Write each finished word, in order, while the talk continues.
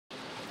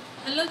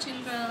Hello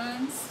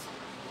children,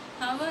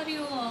 how are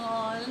you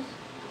all?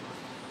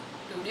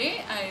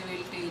 Today I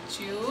will teach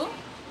you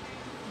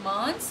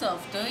months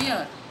of the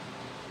year.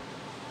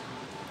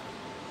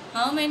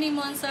 How many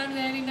months are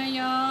there in a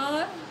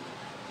year?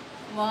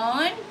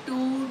 1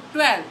 to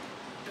 12.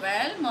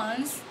 12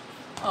 months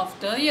of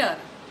the year.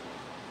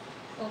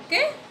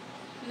 Okay,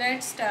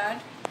 let's start.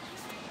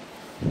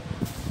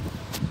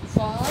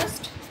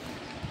 First,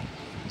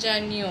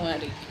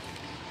 January.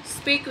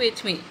 Speak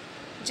with me.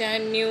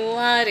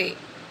 January,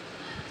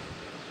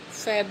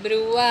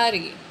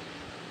 February,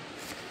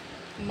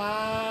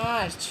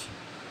 March,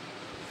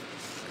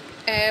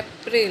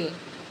 April,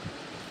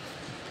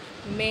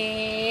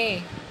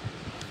 May,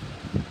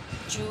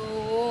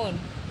 June,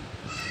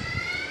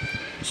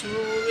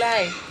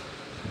 July,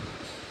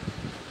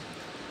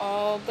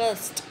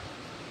 August,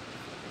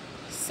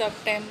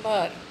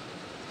 September,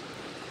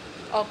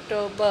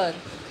 October,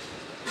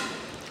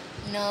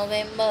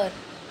 November,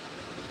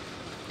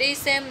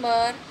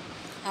 December.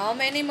 How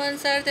many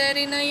months are there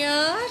in a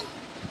year?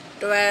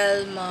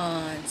 12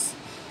 months.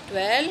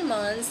 12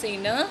 months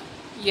in a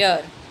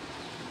year.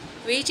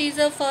 Which is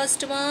the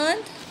first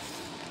month?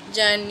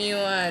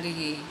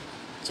 January.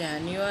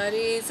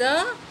 January is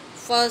the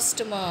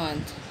first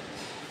month.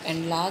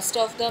 And last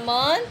of the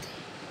month?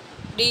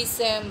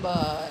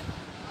 December.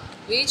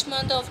 Which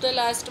month of the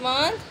last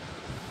month?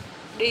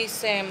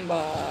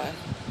 December.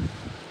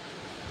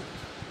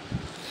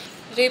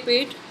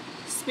 Repeat.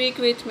 Speak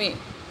with me.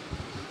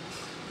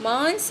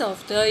 Months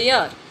of the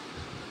year: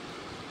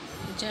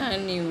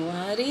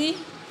 January,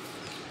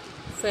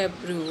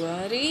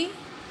 February,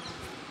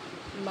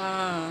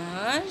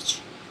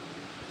 March,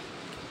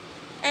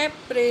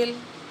 April,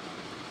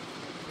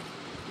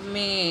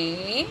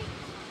 May,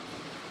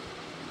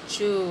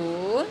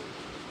 June,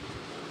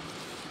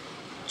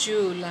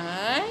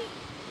 July,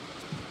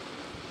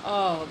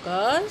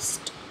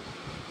 August,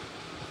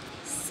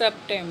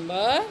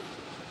 September,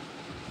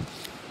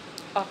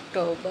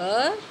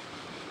 October,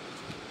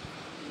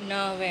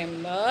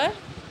 November,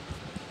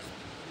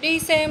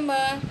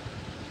 December.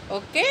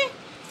 Okay,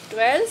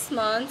 12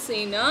 months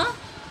in a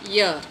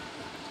year.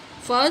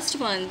 First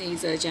month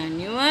is a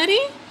January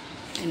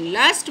and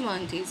last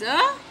month is a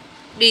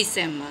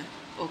December.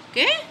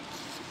 Okay,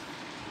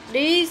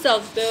 days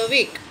of the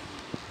week.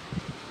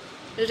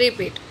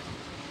 Repeat.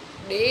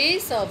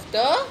 Days of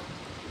the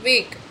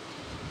week: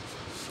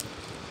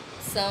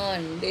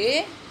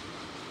 Sunday,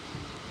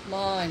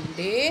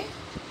 Monday,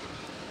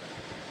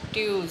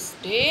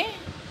 Tuesday,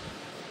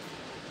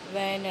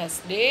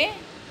 Wednesday,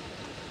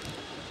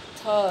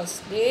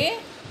 Thursday,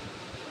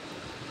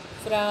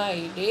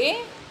 Friday,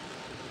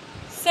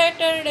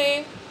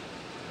 Saturday.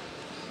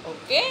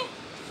 Okay.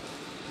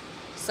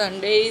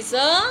 Sunday is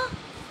a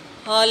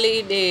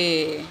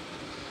holiday.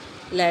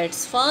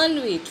 Let's fun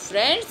with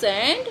friends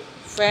and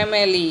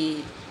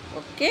family.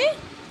 Okay.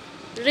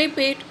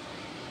 Repeat.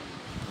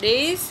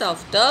 Days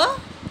of the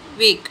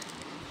week: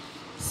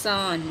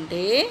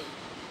 Sunday,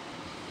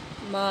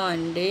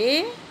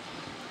 Monday,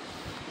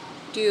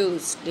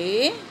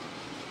 Tuesday,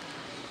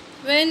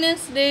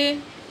 Wednesday,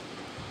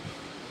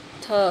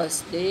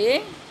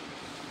 Thursday,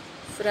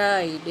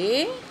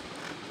 Friday,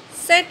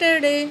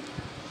 Saturday.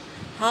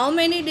 How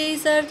many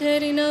days are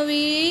there in a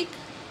week?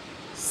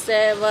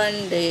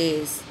 7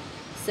 days.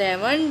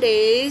 7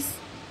 days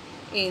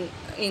in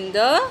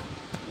the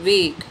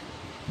week.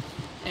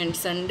 And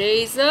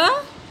Sunday is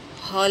a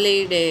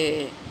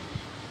holiday.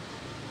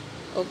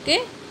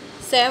 Okay.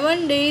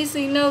 7 days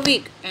in a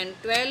week and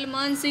 12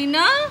 months in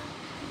a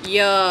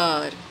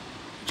year.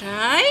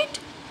 Right?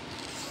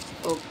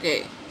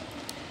 Okay.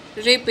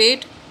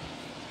 Repeat.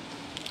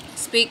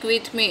 Speak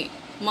with me.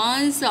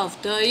 Months of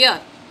the year: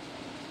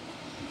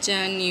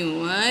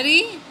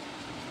 January,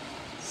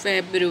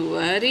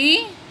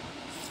 February,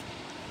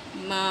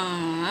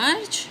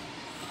 March,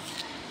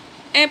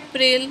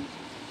 April,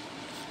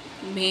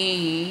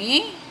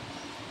 May,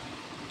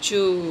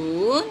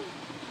 June,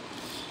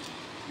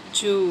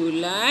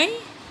 July,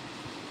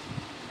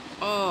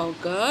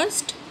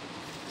 August,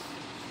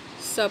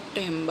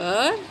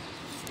 September,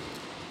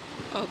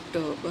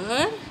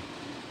 October,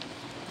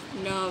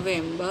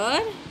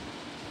 November,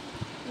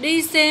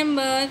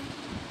 December.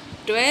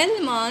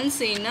 12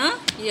 months in a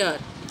year.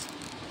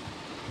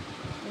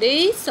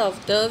 Days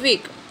of the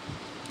week: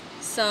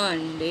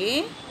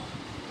 Sunday,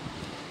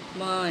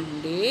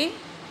 Monday,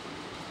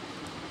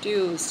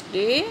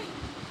 Tuesday,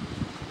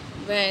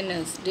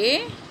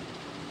 Wednesday,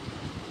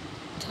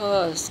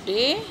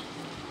 Thursday,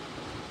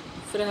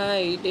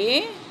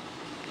 Friday,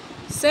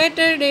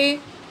 Saturday.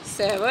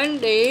 7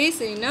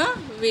 days in a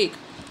week.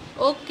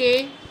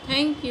 Okay,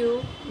 thank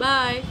you.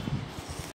 Bye.